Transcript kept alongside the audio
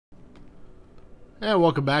Yeah,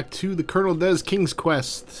 welcome back to the Colonel Des King's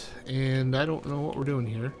Quest. And I don't know what we're doing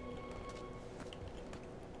here.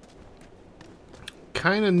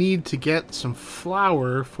 Kind of need to get some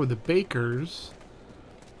flour for the bakers.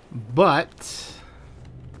 But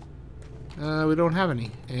we don't have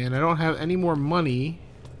any. And I don't have any more money.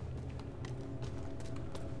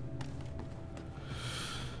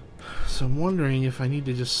 So I'm wondering if I need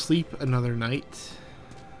to just sleep another night.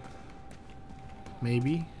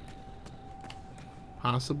 Maybe.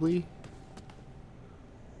 Possibly.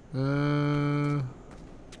 What?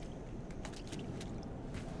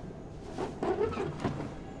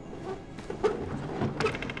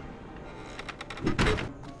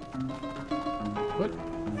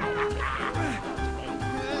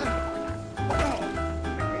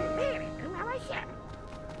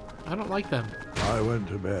 I don't like them. I went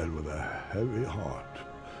to bed with a heavy heart.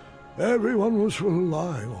 Everyone was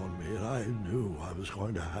relying on me, and I knew I was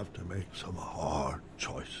going to have to make some hard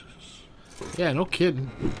choices. Yeah, no kidding.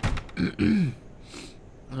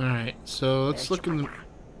 Alright, so let's look in the...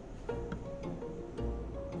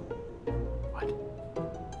 What?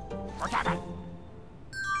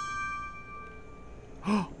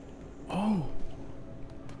 Oh!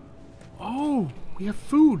 Oh! We have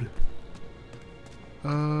food!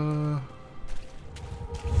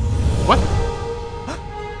 What?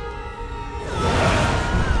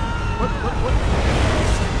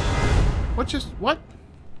 What just... what?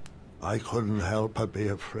 I couldn't help but be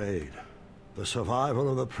afraid. The survival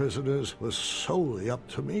of the prisoners was solely up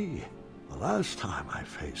to me. The last time I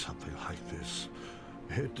faced something like this,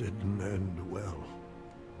 it didn't end well.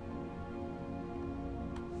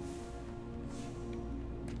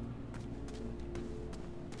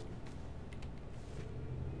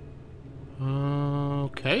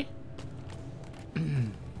 Okay. A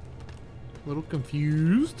little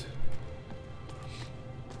confused.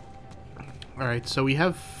 Alright, so we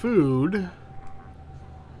have food.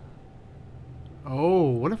 Oh,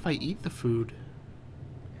 what if I eat the food?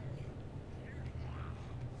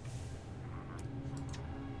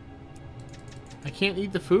 I can't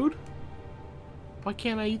eat the food? Why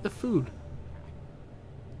can't I eat the food?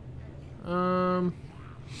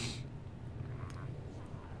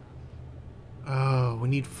 Oh, we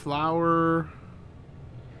need flour.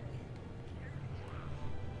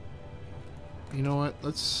 You know what?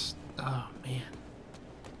 Let's... oh, man.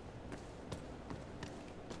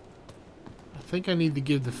 I think I need to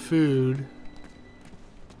give the food.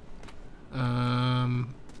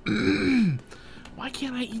 Why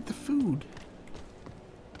can't I eat the food?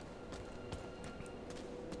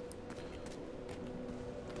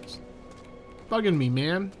 It's bugging me,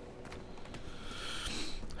 man.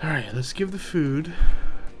 Alright, let's give the food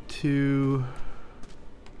to...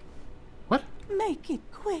 what? Make it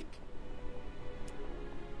quick.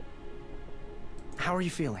 How are you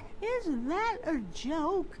feeling? Is that a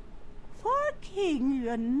joke? For a king,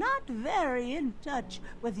 you're not very in touch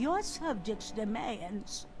with your subjects'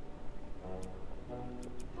 demands.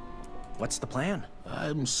 What's the plan?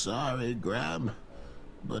 I'm sorry, Graham,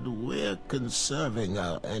 but we're conserving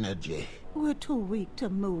our energy. We're too weak to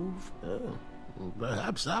move.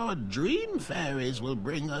 Perhaps our dream fairies will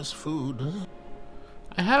bring us food.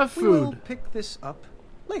 I have We'll food. pick this up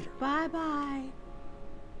later. Bye-bye.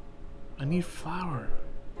 I need flour.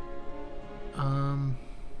 Alright,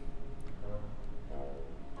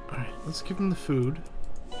 let's give him the food.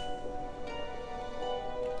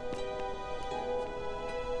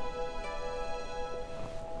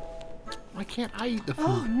 Why can't I eat the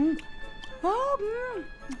food? Oh,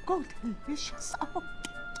 delicious.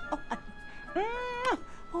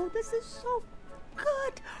 Oh, this is so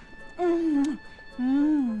good.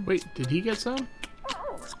 Wait, did he get some?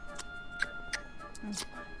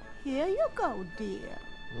 Here you go, dear.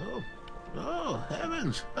 Oh,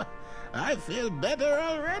 heavens. I feel better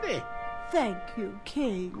already. Thank you,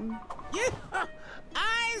 King.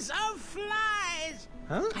 Eyes of flies.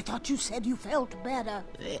 Huh? I thought you said you felt better.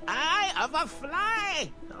 The eye of a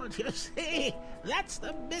fly. Don't you see? That's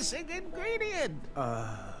the missing ingredient.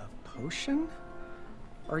 Potion?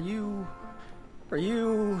 Are you...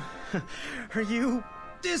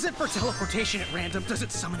 Is it for teleportation at random? Does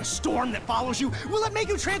it summon a storm that follows you? Will it make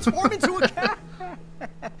you transform into a cat?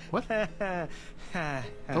 What?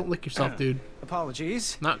 Don't lick yourself, dude.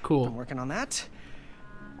 Apologies. Not I'm cool. working on that.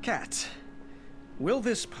 Cat, will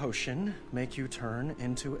this potion make you turn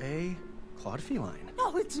into a clawed feline?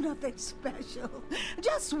 No, it's nothing special.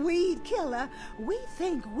 Just weed killer. We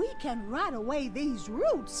think we can rot away these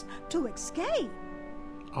roots to escape.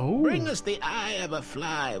 Oh. Bring us the eye of a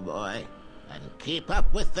fly, boy, and keep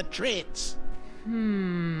up with the treats.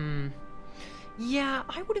 Yeah,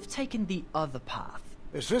 I would have taken the other path.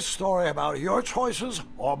 Is this story about your choices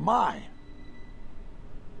or mine?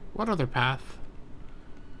 What other path?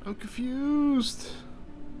 I'm confused.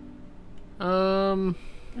 Can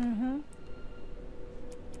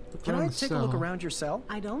I take a look around your cell?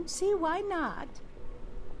 I don't see why not.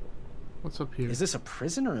 What's up here? Is this a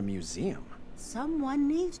prison or a museum? Someone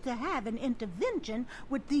needs to have an intervention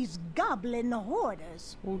with these goblin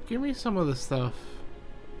hoarders. Well, give me some of the stuff.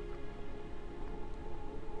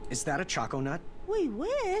 Is that a choco nut? We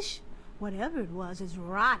wish. Whatever it was is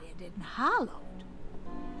rotted and hollowed.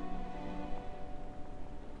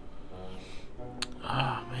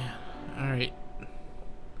 Oh, man. Alright.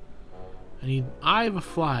 I need Eye of a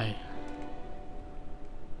Fly.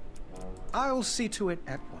 I'll see to it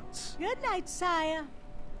at once. Good night, sire.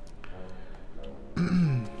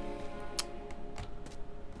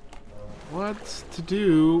 What to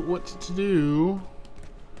do? What to do?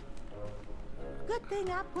 Good thing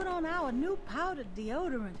I put on our new powdered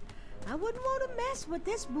deodorant. I wouldn't want to mess with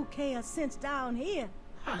this bouquet of scents down here.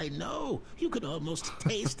 I know. You could almost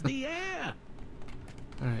taste the air.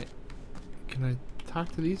 Alright. Can I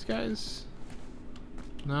talk to these guys?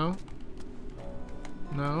 No?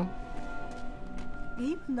 No?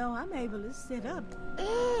 Even though I'm able to sit up.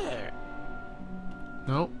 Air.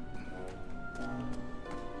 Nope.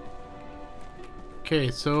 Okay,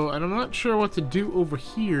 so I'm not sure what to do over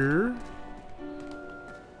here.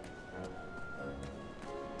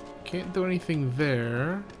 Can't do anything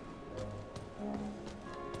there.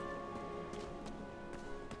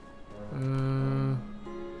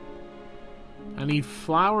 I need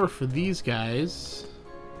flour for these guys.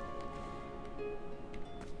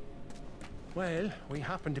 Well, we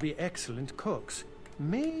happen to be excellent cooks.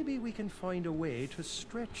 Maybe we can find a way to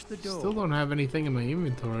stretch the dough. Still don't have anything in my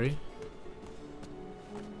inventory.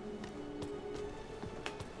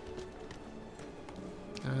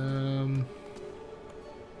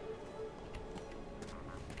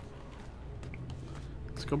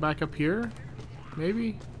 Let's go back up here.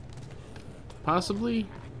 Maybe? Possibly?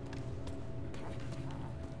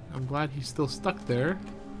 I'm glad he's still stuck there.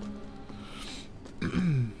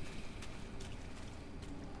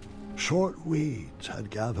 Short weeds had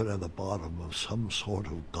gathered at the bottom of some sort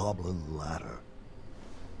of goblin ladder.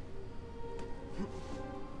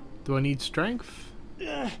 Do I need strength?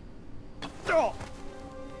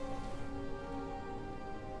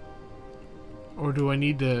 Or do I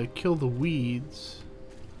need to kill the weeds?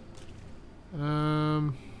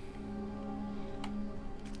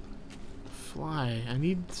 Fly. I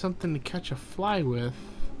need something to catch a fly with.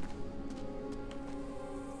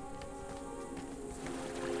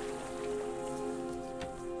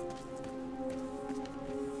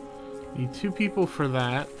 Need 2 people for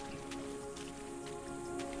that.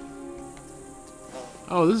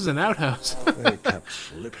 Oh, this is an outhouse. They kept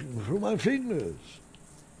slipping through my fingers.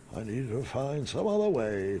 I need to find some other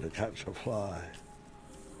way to catch a fly.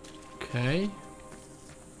 Okay.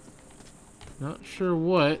 Not sure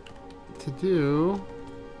what to do.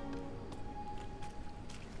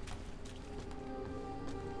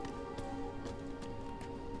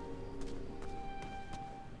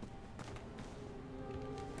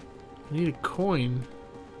 I need a coin.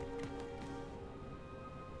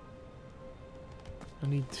 I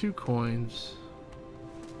need 2 coins.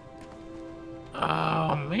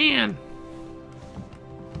 Oh, man.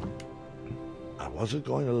 I wasn't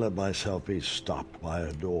going to let myself be stopped by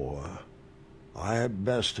a door. I had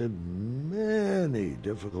bested many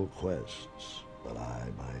difficult quests, but I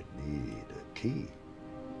might need a key.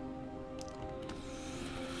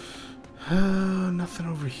 Nothing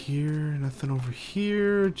over here, nothing over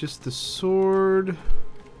here, just the sword.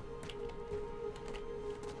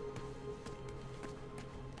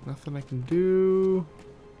 Nothing I can do.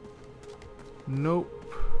 Nope.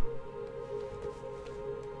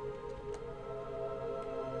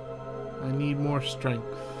 I need more strength.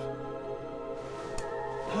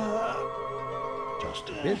 Just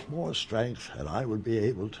a bit more strength, and I would be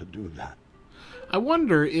able to do that. I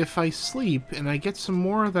wonder if I sleep and I get some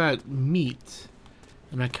more of that meat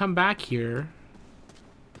and I come back here.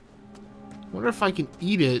 I wonder if I can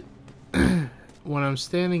eat it when I'm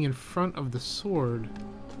standing in front of the sword.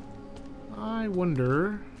 I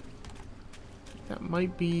wonder. That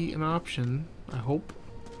might be an option, I hope.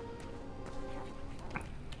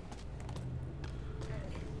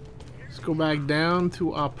 Let's go back down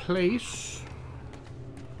to our place.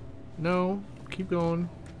 No, keep going.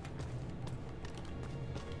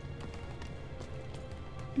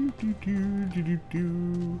 Do, do, do, do, do,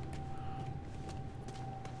 do.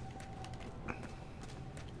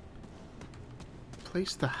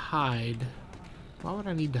 Place to hide. Why would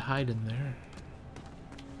I need to hide in there?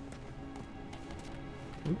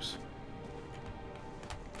 Oops.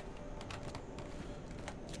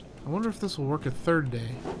 I wonder if this will work a third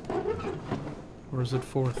day. Or is it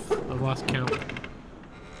fourth? I've lost count.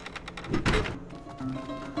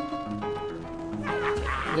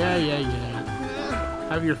 Yeah.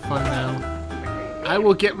 Have your fun now. I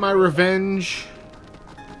will get my revenge.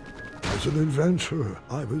 As an adventurer,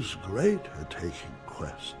 I was great at taking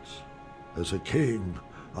quests. As a king,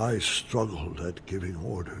 I struggled at giving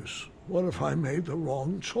orders. What if I made the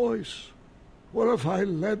wrong choice? What if I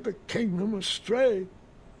led the kingdom astray?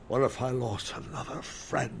 What if I lost another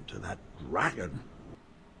friend to that dragon?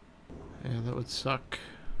 Yeah, that would suck.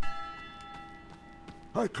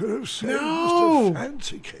 I could have saved No! Mr.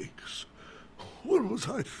 Fancy Cakes. What was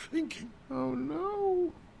I thinking? Oh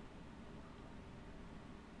no.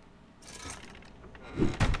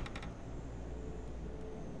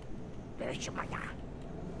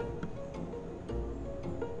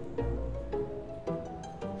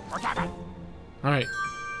 Alright.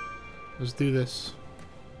 Let's do this.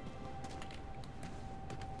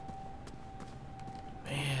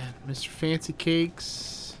 Man, Mr. Fancy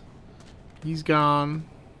Cakes. He's gone.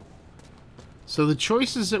 So the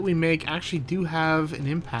choices that we make actually do have an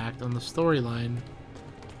impact on the storyline.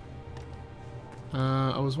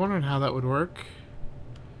 I was wondering how that would work.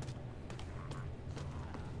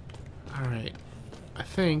 Alright. I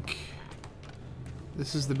think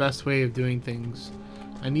this is the best way of doing things.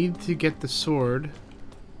 I need to get the sword.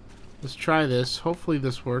 Let's try this. Hopefully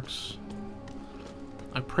this works.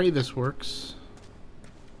 I pray this works.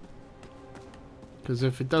 Because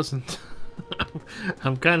if it doesn't,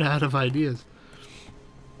 I'm kind of out of ideas.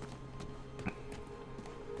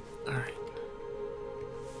 Alright.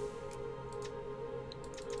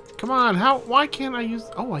 Come on, why can't I use...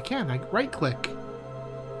 Oh, I can. I right-click.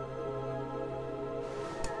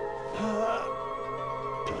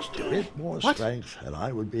 Just a bit more strength and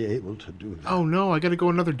I would be able to do that. Oh no, I gotta go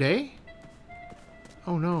another day?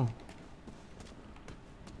 Oh no.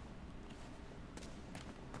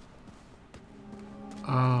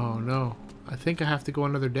 Oh no. I think I have to go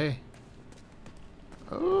another day.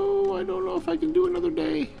 Oh, I don't know if I can do another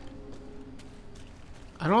day.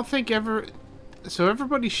 I don't think ever... So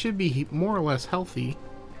everybody should be more or less healthy.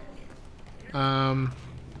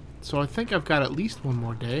 So I think I've got at least one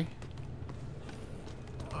more day.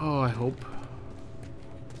 Oh, I hope.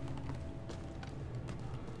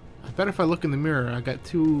 I bet if I look in the mirror, I got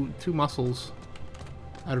two muscles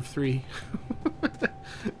out of 3.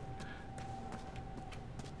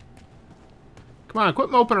 Come on, quit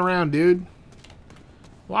moping around, dude.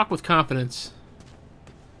 Walk with confidence.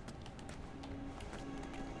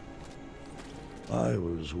 I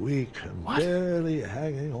was weak and barely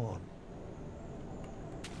hanging on.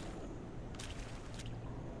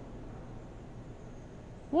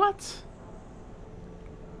 What?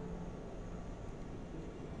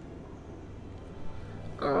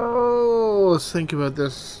 Oh, let's think about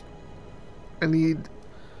this. I need...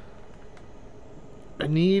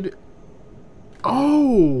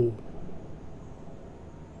 Oh!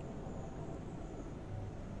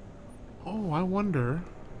 Oh, I wonder...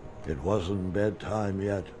 It wasn't bedtime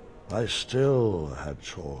yet. I still had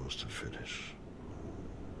chores to finish.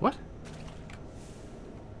 What?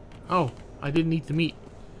 Oh, I didn't eat the meat.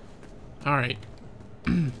 Alright.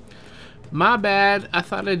 My bad. I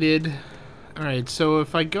thought I did. Alright, so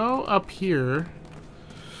if I go up here...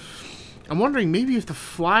 I'm wondering maybe if the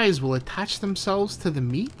flies will attach themselves to the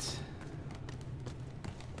meat?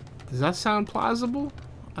 Does that sound plausible?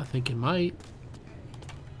 I think it might.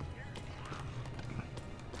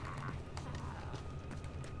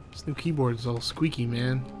 This new keyboard is all squeaky,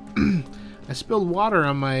 man. I spilled water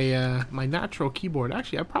on my my natural keyboard.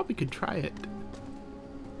 Actually, I probably could try it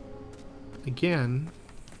again.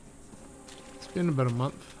 It's been about a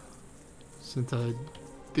month since I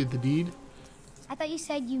did the deed. I thought you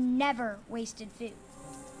said you never wasted food.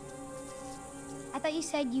 I thought you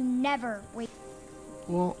said you never wasted.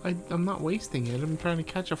 Well, I'm not wasting it. I'm trying to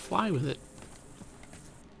catch a fly with it.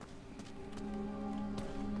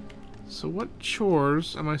 So what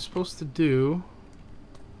chores am I supposed to do?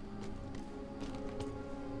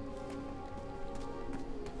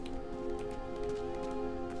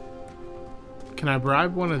 Can I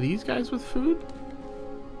bribe one of these guys with food?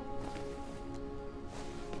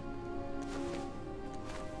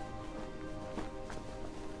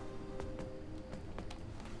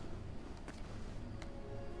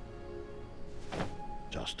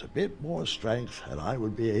 Just a bit more strength and I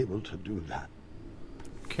would be able to do that.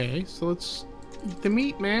 Okay, so let's eat the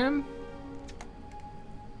meat, man.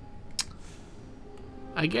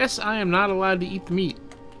 I guess I am not allowed to eat the meat.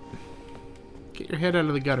 Get your head out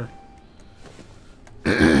of the gutter.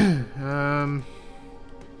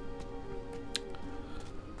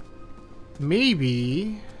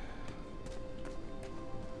 Maybe.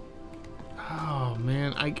 Oh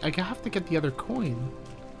man, I have to get the other coin.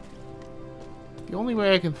 The only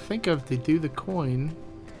way I can think of to do the coin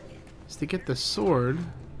is to get the sword.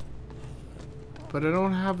 But I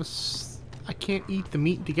don't have I can't eat the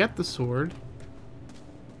meat to get the sword.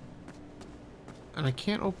 And I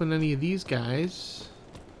can't open any of these guys.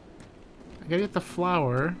 I gotta get the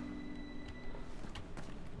flour.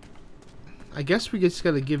 I guess we just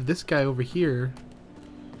gotta give this guy over here.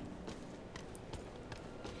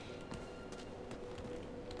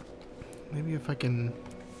 Maybe if I can...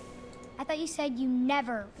 I thought you said you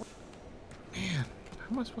never... Man, how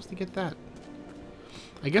am I supposed to get that?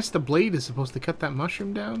 I guess the blade is supposed to cut that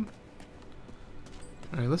mushroom down.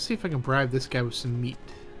 Alright, let's see if I can bribe this guy with some meat.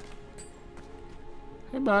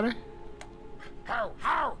 Hey, buddy. How?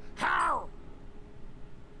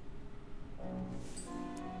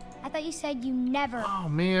 I thought you said you never... Oh,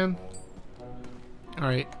 man.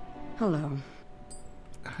 Alright. Hello.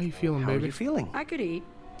 How you feeling, How baby? are you feeling? I could eat.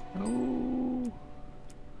 Oh.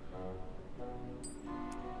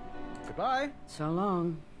 Goodbye. So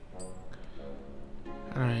long.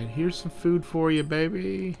 Alright, here's some food for you,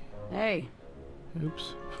 baby. Hey.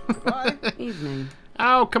 Oops. Goodbye. Evening.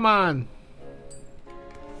 Oh, come on.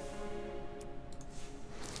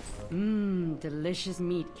 Mmm, delicious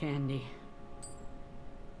meat candy.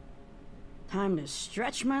 Time to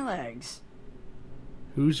stretch my legs.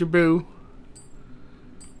 Who's your boo?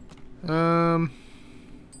 I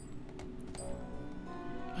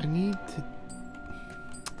need to...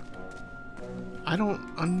 I don't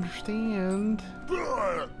understand.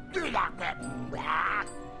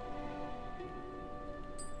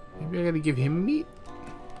 Maybe I gotta give him meat?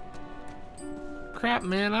 Crap,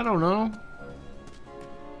 man, I don't know.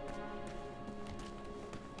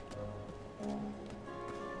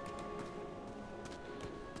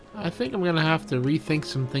 I think I'm gonna have to rethink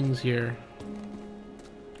some things here.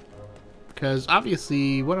 Because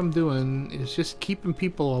obviously what I'm doing is just keeping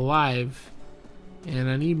people alive. And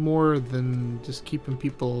I need more than just keeping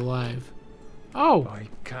people alive. Oh! I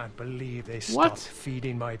can't believe they What? stopped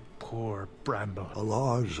feeding my poor Bramble. A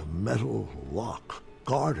large metal lock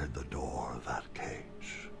guarded the door of that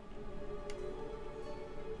cage.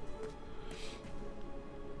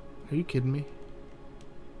 Are you kidding me?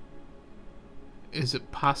 Is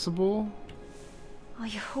it possible? I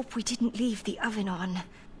hope we didn't leave the oven on.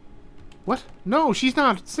 What? No, she's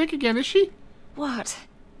not sick again, is she? What?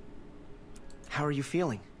 How are you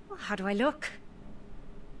feeling? How do I look?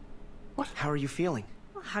 What? How are you feeling?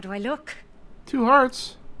 How do I look? 2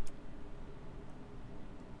 hearts.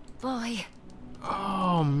 Boy.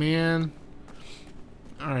 Oh, man.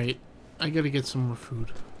 Alright. I gotta get some more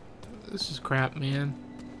food. This is crap, man.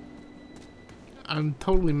 I'm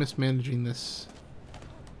totally mismanaging this.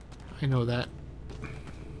 I know that.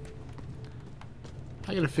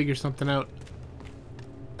 I gotta figure something out.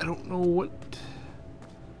 I don't know what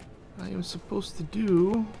I am supposed to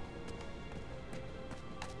do.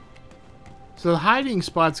 So the hiding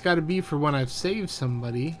spot's gotta be for when I've saved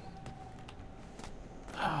somebody.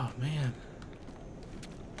 Oh, man.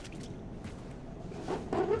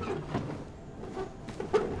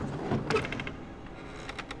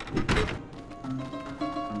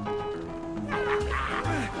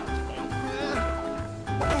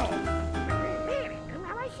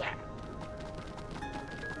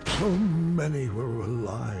 So many were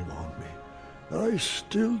relying on me, and I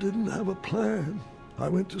still didn't have a plan. I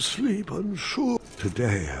went to sleep unsure.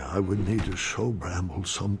 Today, I would need to show Bramble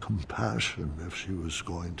some compassion if she was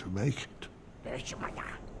going to make it.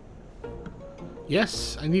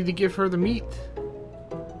 Yes, I need to give her the meat.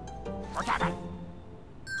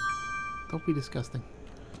 Don't be disgusting.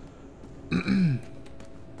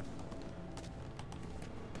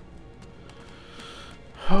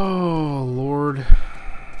 Oh, Lord.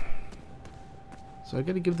 So I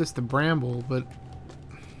gotta give this to Bramble, but...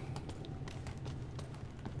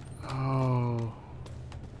 Oh.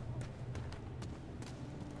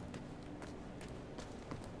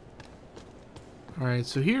 Alright,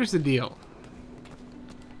 so here's the deal.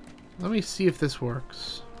 Let me see if this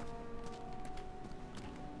works.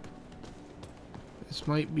 This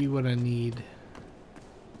might be what I need.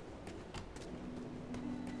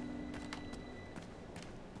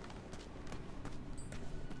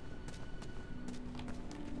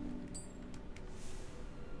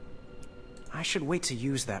 I should wait to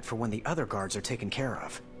use that for when the other guards are taken care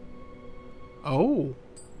of. Oh.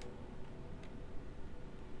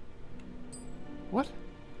 What?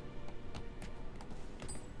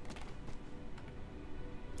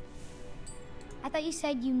 thought you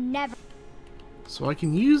said you never... So I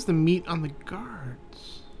can use the meat on the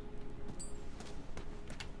guards.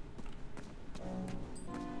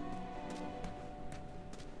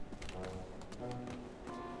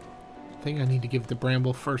 I think I need to give the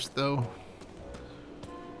bramble first, though.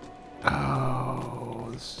 Oh,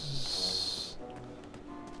 this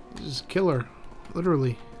is killer,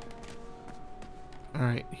 literally. All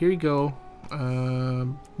right, here you go.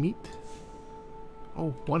 Meat. Oh,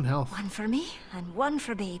 1 health. One for me and one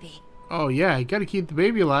for baby. Oh yeah, you gotta keep the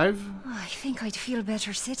baby alive. Oh, I think I'd feel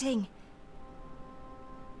better sitting.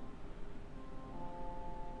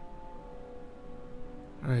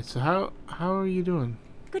 All right, so how are you doing?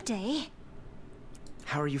 Good day.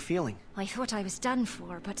 How are you feeling? I thought I was done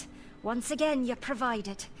for, but once again you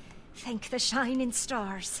provided. Thank the shining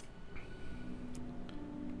stars.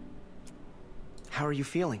 How are you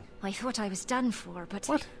feeling? I thought I was done for, but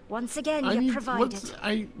what? Once again you provided.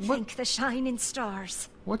 What? Thank the shining stars.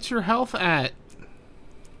 What's your health at?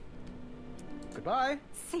 Goodbye.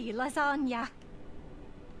 See lasagna.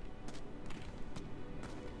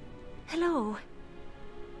 Hello.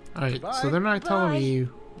 Alright, so they're not telling me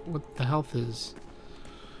what the health is.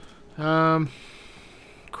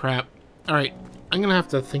 Crap. Alright, I'm gonna have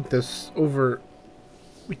to think this over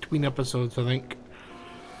between episodes, I think.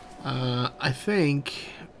 I think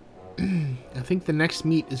the next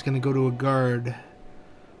meet is gonna go to a guard,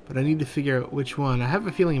 but I need to figure out which one. I have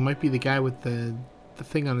a feeling it might be the guy with the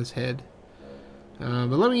thing on his head. But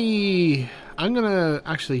I'm gonna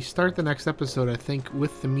actually start the next episode, I think,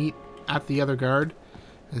 with the meet at the other guard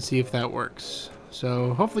and see if that works.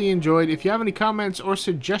 So hopefully you enjoyed. If you have any comments or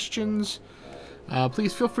suggestions,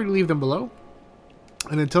 please feel free to leave them below.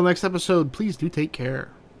 And until next episode, please do take care.